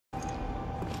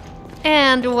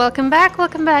And welcome back,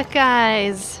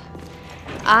 guys!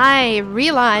 I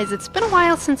realize it's been a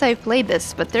while since I've played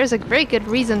this, but there's a very good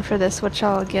reason for this, which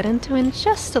I'll get into in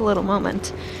just a little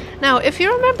moment. Now, if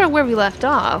you remember where we left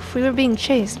off, we were being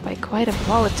chased by quite a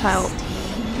volatile...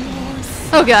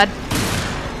 Oh god.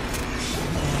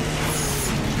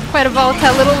 Quite a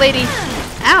volatile little lady.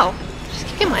 Ow! She's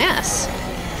kicking my ass.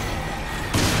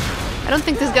 I don't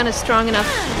think this gun is strong enough.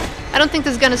 I don't think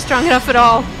this gun is strong enough at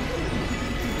all.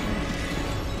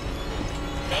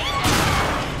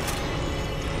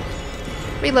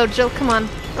 Reload, Jill, come on.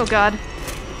 Oh god.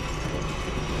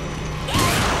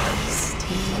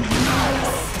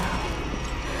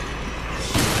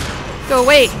 Go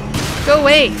away! Go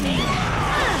away!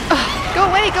 Ugh, go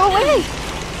away! Go away!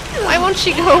 Why won't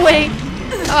she go away?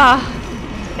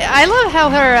 I love how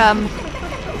her,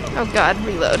 oh god,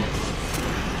 reload.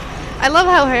 I love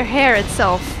how her hair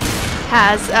itself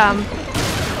has,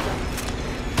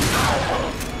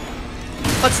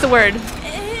 what's the word?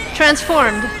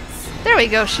 Transformed. There we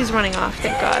go, she's running off,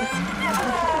 thank god.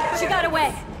 She got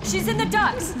away. She's in the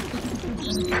ducts.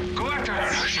 Go after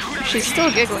her. She's still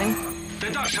giggling.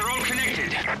 The ducts are all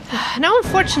connected. No,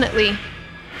 unfortunately.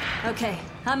 Okay,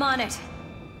 I'm on it.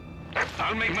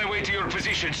 I'll make my way to your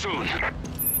position soon.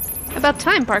 About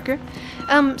time, Parker.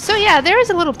 So yeah, there is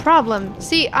a little problem.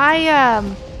 See, I,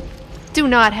 do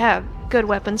not have good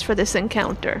weapons for this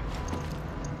encounter.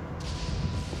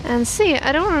 And see,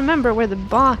 I don't remember where the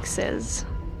box is.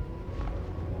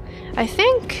 I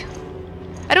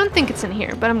don't think it's in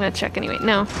here, but I'm gonna check anyway.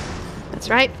 No. That's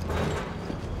right.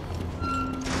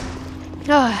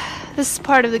 Oh, this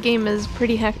part of the game is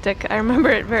pretty hectic. I remember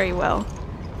it very well.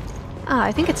 Ah,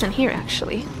 I think it's in here,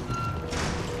 actually.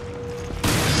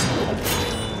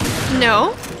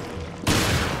 No.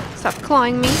 Stop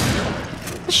clawing me.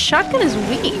 The shotgun is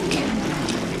weak.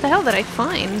 What the hell did I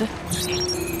find?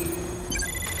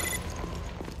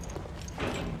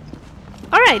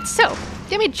 Alright, so,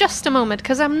 give me just a moment,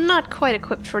 because I'm not quite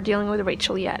equipped for dealing with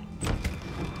Rachel yet.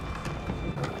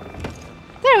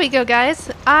 There we go,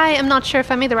 guys. I am not sure if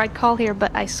I made the right call here,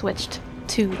 but I switched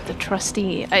to the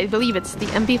trusty. I believe it's the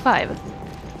MP5.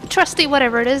 Trusty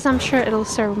whatever it is, I'm sure it'll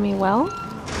serve me well.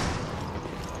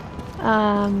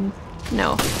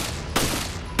 No.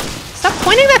 Stop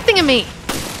pointing that thing at me!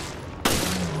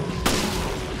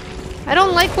 I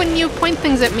don't like when you point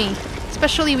things at me.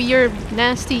 Especially your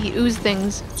nasty ooze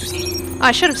things. Oh,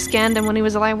 I should have scanned him when he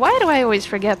was alive. Why do I always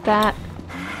forget that?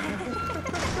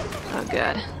 Oh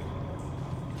god.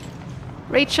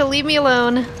 Rachel, leave me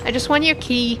alone. I just want your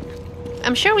key.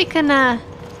 I'm sure we can,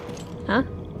 Huh?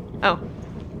 Oh.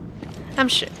 I'm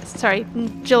sure... Sorry.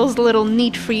 Jill's little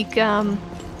neat freak,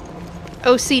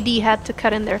 OCD had to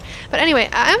cut in there. But anyway,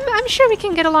 I'm sure we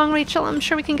can get along, Rachel. I'm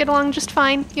sure we can get along just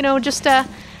fine. You know, just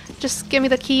give me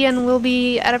the key and we'll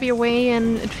be out of your way,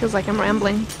 and it feels like I'm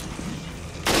rambling.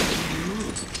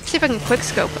 See if I can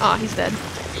quickscope. Oh, he's dead.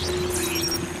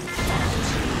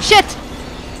 Shit!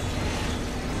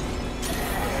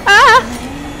 Ah!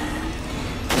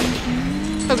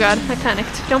 Oh god, I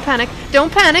panicked. Don't panic.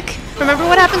 Don't panic! Remember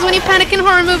what happens when you panic in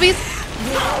horror movies?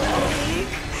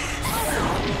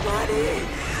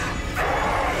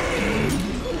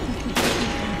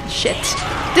 Shit.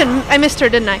 I missed her,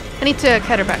 didn't I? I need to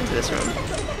cut her back to this room.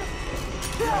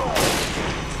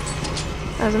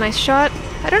 That was a nice shot.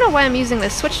 I don't know why I'm using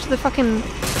this. Switch to the fucking...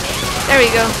 There we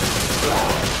go.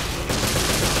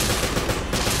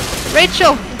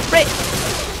 Rachel!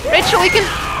 Rachel, we can...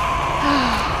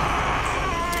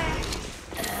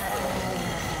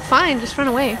 Fine, just run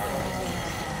away.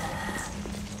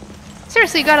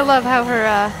 Seriously, you gotta love how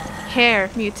her, hair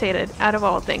mutated, out of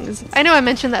all things. I know I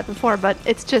mentioned that before, but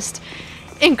it's just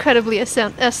incredibly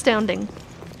astounding.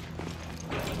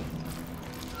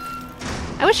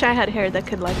 I wish I had hair that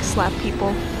could, like, slap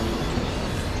people.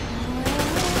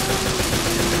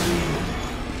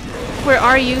 Where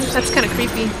are you? That's kind of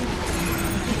creepy.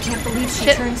 I can't believe she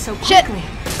turned so quickly. Shit!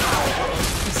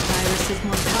 This virus is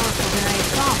more powerful than I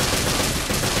thought.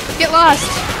 Get lost!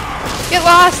 Get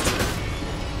lost!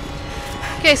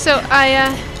 Okay, so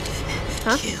I,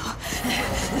 Huh?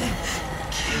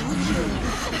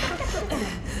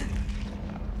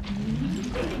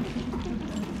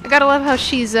 I gotta love how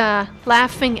she's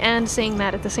laughing and saying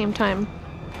that at the same time.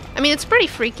 I mean, it's pretty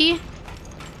freaky.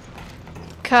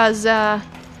 Cause I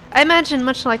imagine,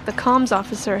 much like the comms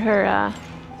officer, her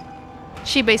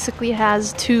she basically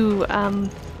has two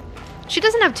she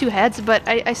doesn't have two heads, but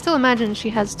I still imagine she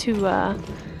has two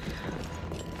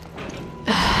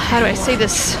how do I say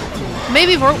this?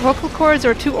 Maybe vocal cords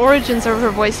or two origins of her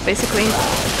voice, basically.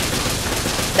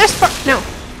 There's no.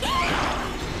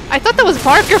 I thought that was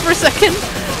Parker for a second.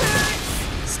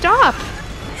 stop!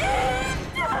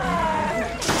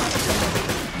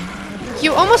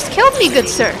 You almost killed me, good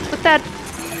sir, with that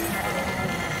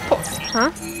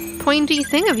pointy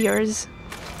thing of yours.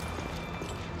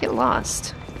 Get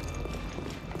lost.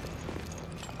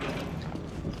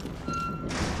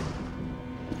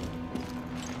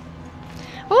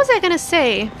 What was I gonna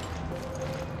say?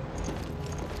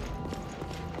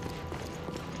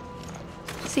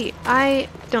 See, I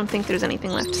don't think there's anything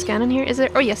left to scan in here. Is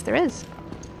there? Oh, yes, there is.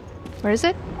 Where is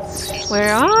it?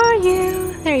 Where are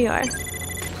you? There you are.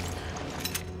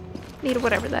 Need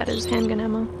whatever that is. Handgun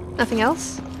ammo. Nothing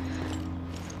else?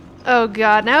 Oh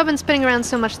god, now I've been spinning around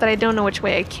so much that I don't know which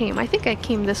way I came. I think I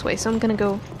came this way, so I'm gonna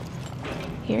go...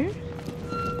 here?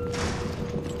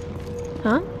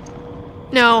 Huh?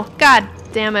 No, god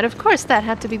damn it, of course that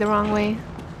had to be the wrong way.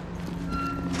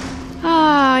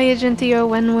 Ah, Agentio,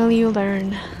 when will you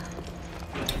learn?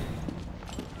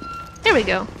 There we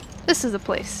go. This is the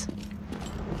place.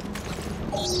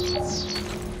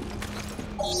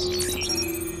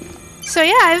 So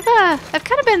yeah, I've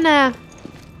kind of been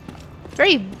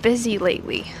very busy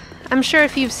lately. I'm sure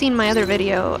if you've seen my other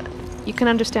video, you can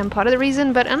understand part of the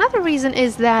reason, but another reason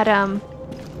is that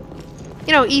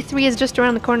you know, E3 is just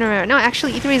around the corner. No,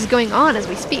 actually E3 is going on as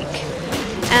we speak.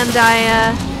 And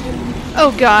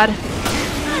oh god.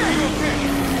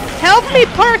 Help me,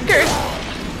 Parker!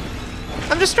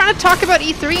 I'm just trying to talk about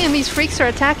E3 and these freaks are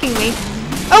attacking me.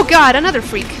 Oh god, another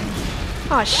freak.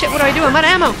 Oh shit, what do I do? I'm out of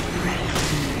ammo.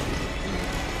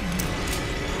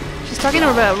 She's talking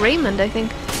about Raymond, I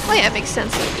think. Oh yeah, it makes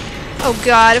sense. Oh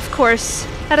god, of course.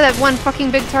 Out of that one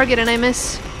fucking big target and I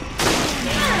miss.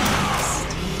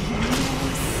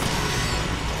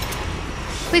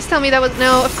 Please tell me that was...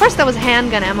 no, of course that was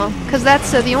handgun ammo. Because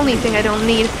that's the only thing I don't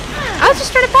need. I was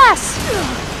just trying to pass!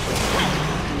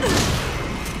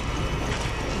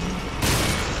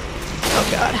 Oh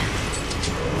god.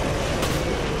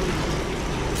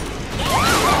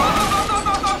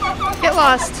 Get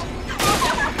lost.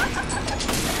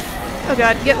 Oh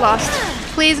god, get lost.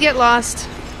 Please get lost.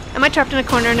 Am I trapped in a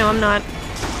corner? No, I'm not.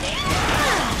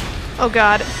 Oh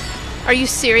god. Are you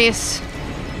serious?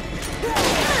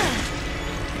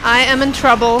 I am in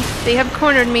trouble. They have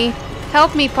cornered me.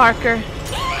 Help me, Parker.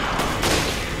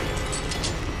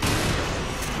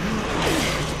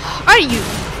 Are you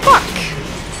fuck?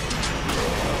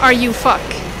 Are you fuck?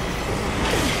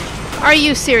 Are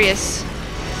you serious?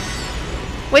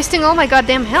 Wasting all my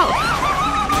goddamn health.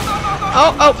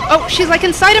 Oh, oh, oh, she's like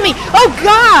inside of me. Oh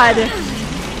god!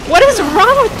 What is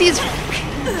wrong with these...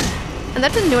 and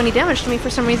that didn't do any damage to me for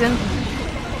some reason.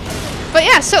 But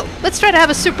yeah, so let's try to have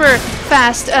a super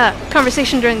fast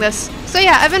conversation during this. So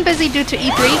yeah, I've been busy due to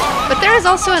E3, but there is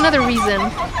also another reason.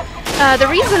 The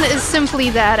reason is simply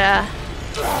that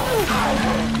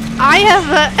I have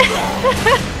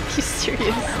are you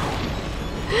serious?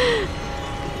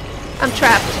 I'm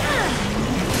trapped.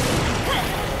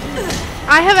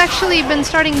 I have actually been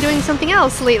starting doing something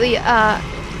else lately. I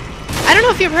don't know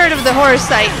if you've heard of the horror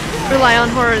site, Rely on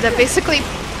Horror, that basically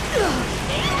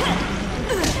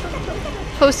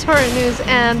post horror news,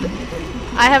 and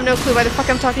I have no clue why the fuck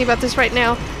I'm talking about this right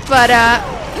now, but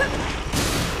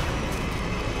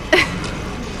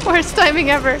worst timing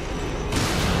ever.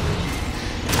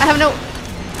 I have no...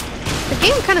 the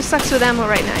game kind of sucks with ammo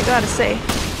right now, I gotta say.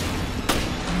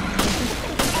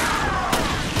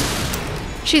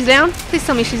 She's down? Please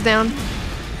tell me she's down.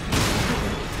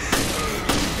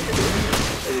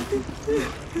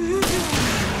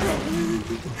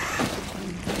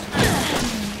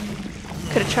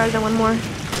 Could have charged that one more.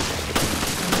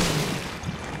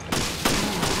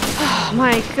 Oh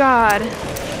my god.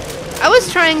 I was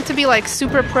trying to be like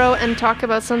super pro and talk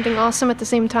about something awesome at the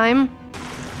same time.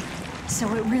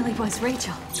 So it really was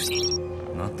Rachel.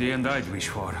 Not the end I'd wish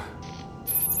for.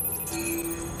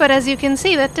 But as you can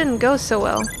see, that didn't go so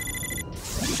well.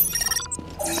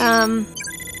 And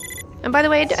by the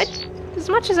way, as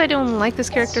much as I don't like this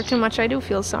character too much, I do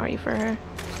feel sorry for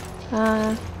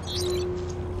her.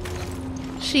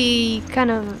 She kind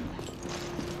of...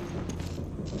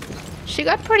 she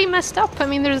got pretty messed up. I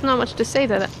mean, there's not much to say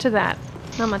to that.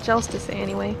 Not much else to say,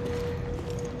 anyway.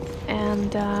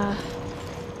 And,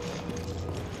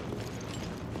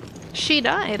 she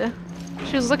died.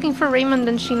 She was looking for Raymond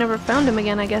and she never found him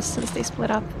again, I guess, since they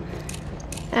split up.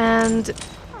 And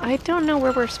I don't know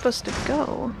where we're supposed to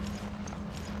go.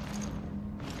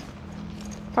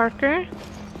 Parker?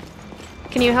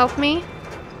 Can you help me?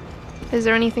 Is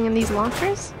there anything in these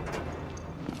lockers?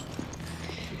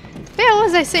 But yeah, what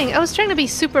was I saying? I was trying to be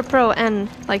super pro and,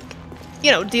 like,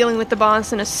 you know, dealing with the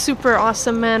boss in a super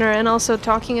awesome manner and also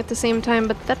talking at the same time,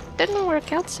 but that didn't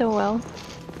work out so well.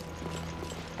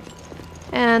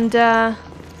 And,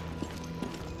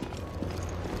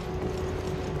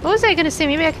 what was I gonna say?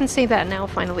 Maybe I can say that now,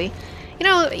 finally. You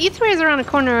know, E3 is around the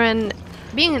corner, and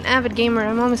being an avid gamer,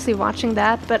 I'm honestly watching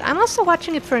that, but I'm also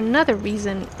watching it for another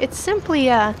reason. It's simply,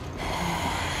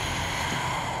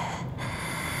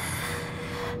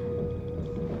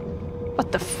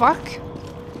 what the fuck?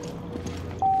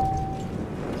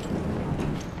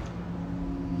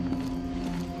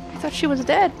 I thought she was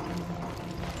dead.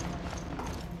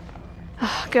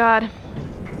 Oh, God.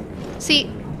 See...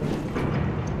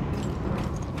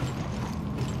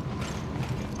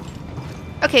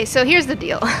 Okay, so here's the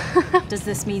deal. Does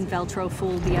this mean Veltro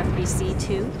fooled the FBC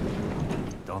too?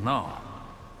 Don't know.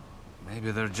 Maybe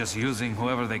they're just using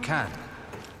whoever they can.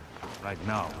 Right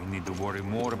now, we need to worry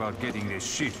more about getting this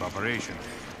ship operational.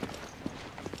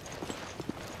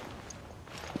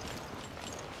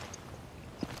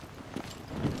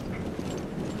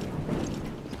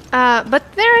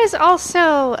 But there is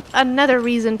also another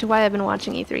reason to why I've been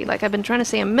watching E3. Like I've been trying to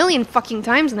say a million fucking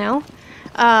times now.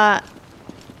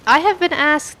 I have been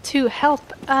asked to help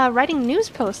writing news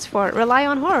posts for Rely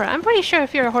on Horror. I'm pretty sure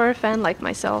if you're a horror fan like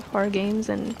myself, horror games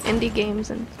and indie games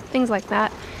and things like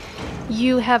that,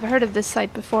 you have heard of this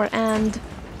site before. And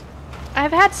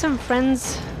I've had some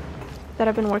friends that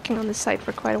have been working on this site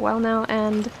for quite a while now,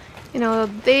 and you know,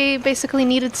 they basically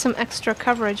needed some extra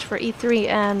coverage for E3,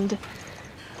 and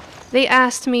they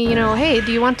asked me, you know, hey,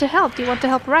 do you want to help? Do you want to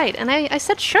help write? And I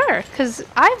said sure, because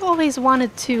I've always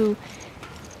wanted to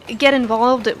get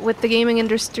involved with the gaming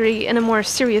industry in a more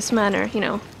serious manner, you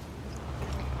know.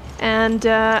 And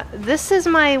this is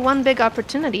my one big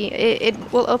opportunity. It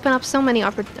will open up so many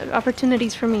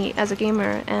opportunities for me as a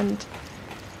gamer, and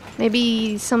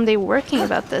maybe someday working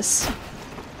about this.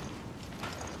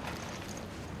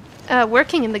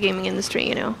 Working in the gaming industry,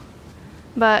 you know.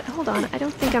 But hold on, I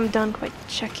don't think I'm done quite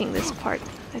checking this part.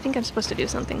 I think I'm supposed to do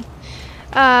something.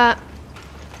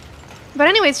 But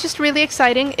anyway, it's just really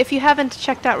exciting. If you haven't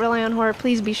checked out Rely on Horror,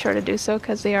 please be sure to do so,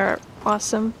 because they are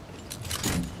awesome.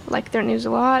 I like their news a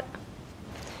lot.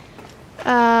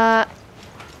 God.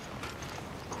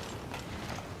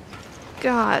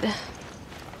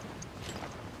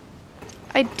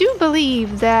 I do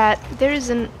believe that there's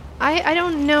an... I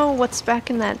don't know what's back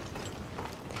in that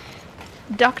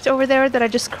duct over there that I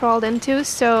just crawled into,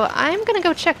 so I'm gonna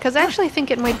go check, because I actually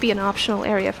think it might be an optional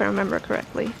area, if I remember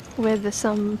correctly, with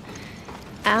some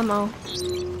ammo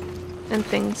and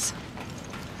things.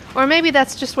 Or maybe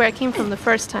that's just where I came from the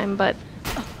first time, but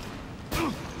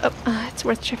it's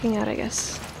worth checking out, I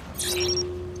guess.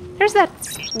 There's that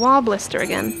wall blister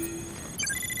again.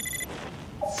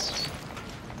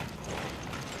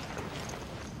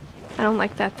 I don't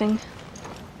like that thing.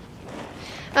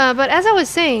 But as I was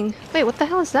saying... Wait, what the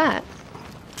hell is that?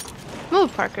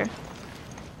 Move, Parker.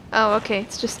 Oh, okay,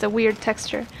 it's just a weird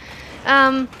texture.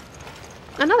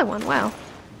 Another one, wow.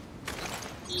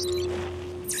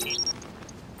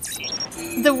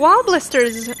 The wall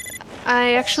blisters,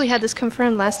 I actually had this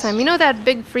confirmed last time. You know that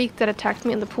big freak that attacked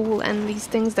me in the pool and these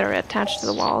things that are attached to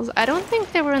the walls? I don't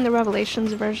think they were in the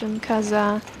Revelations version, because,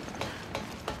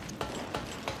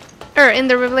 or in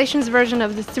the Revelations version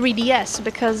of the 3DS,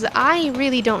 because I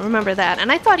really don't remember that.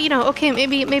 And I thought, you know, okay,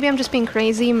 maybe I'm just being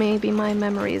crazy, maybe my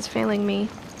memory is failing me.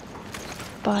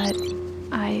 But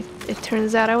it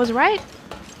turns out I was right.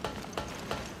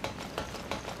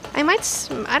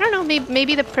 I don't know,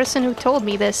 maybe the person who told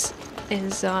me this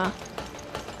is, not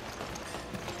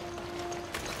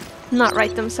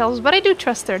right themselves, but I do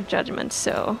trust their judgment,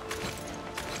 so...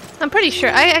 I'm pretty sure,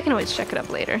 I can always check it up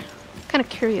later. Kind of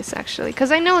curious, actually,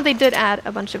 because I know they did add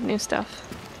a bunch of new stuff.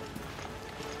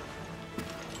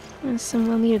 And some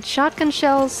well-needed shotgun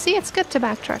shells. See, it's good to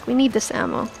backtrack. We need this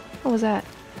ammo. What was that?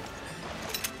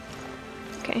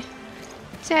 Okay.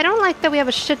 See, I don't like that we have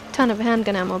a shit ton of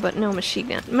handgun ammo, but no machine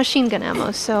gun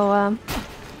ammo, so,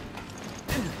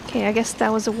 okay, I guess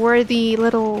that was a worthy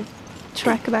little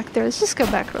trek back there. Let's just go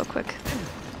back real quick.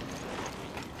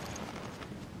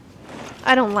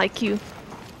 I don't like you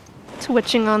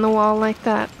twitching on the wall like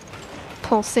that.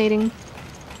 Pulsating.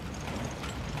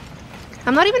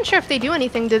 I'm not even sure if they do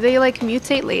anything. Do they, like,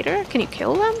 mutate later? Can you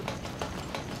kill them?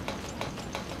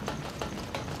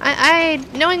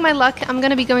 Knowing my luck, I'm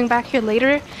gonna be going back here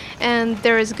later, and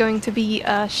there is going to be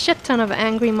a shit ton of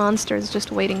angry monsters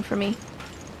just waiting for me.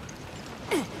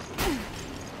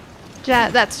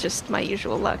 That's just my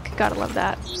usual luck. Gotta love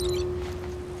that.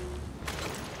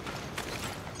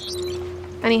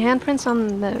 Any handprints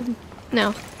on the...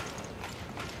 No.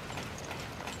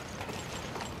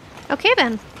 Okay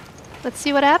then. Let's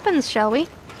see what happens, shall we?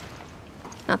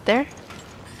 Not there.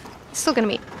 Still gonna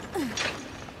meet.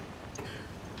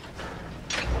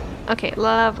 Okay,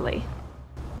 lovely.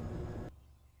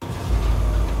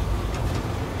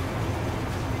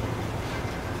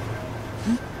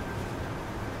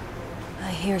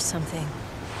 I hear something.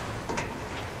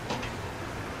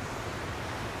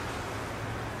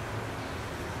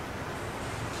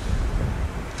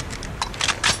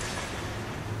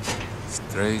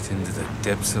 Straight into the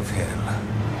depths of hell.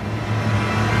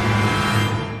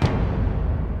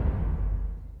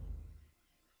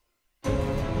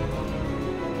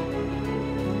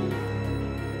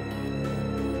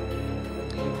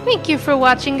 Thank you for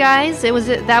watching, guys.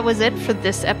 That was it for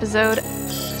this episode.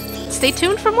 Stay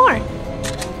tuned for more.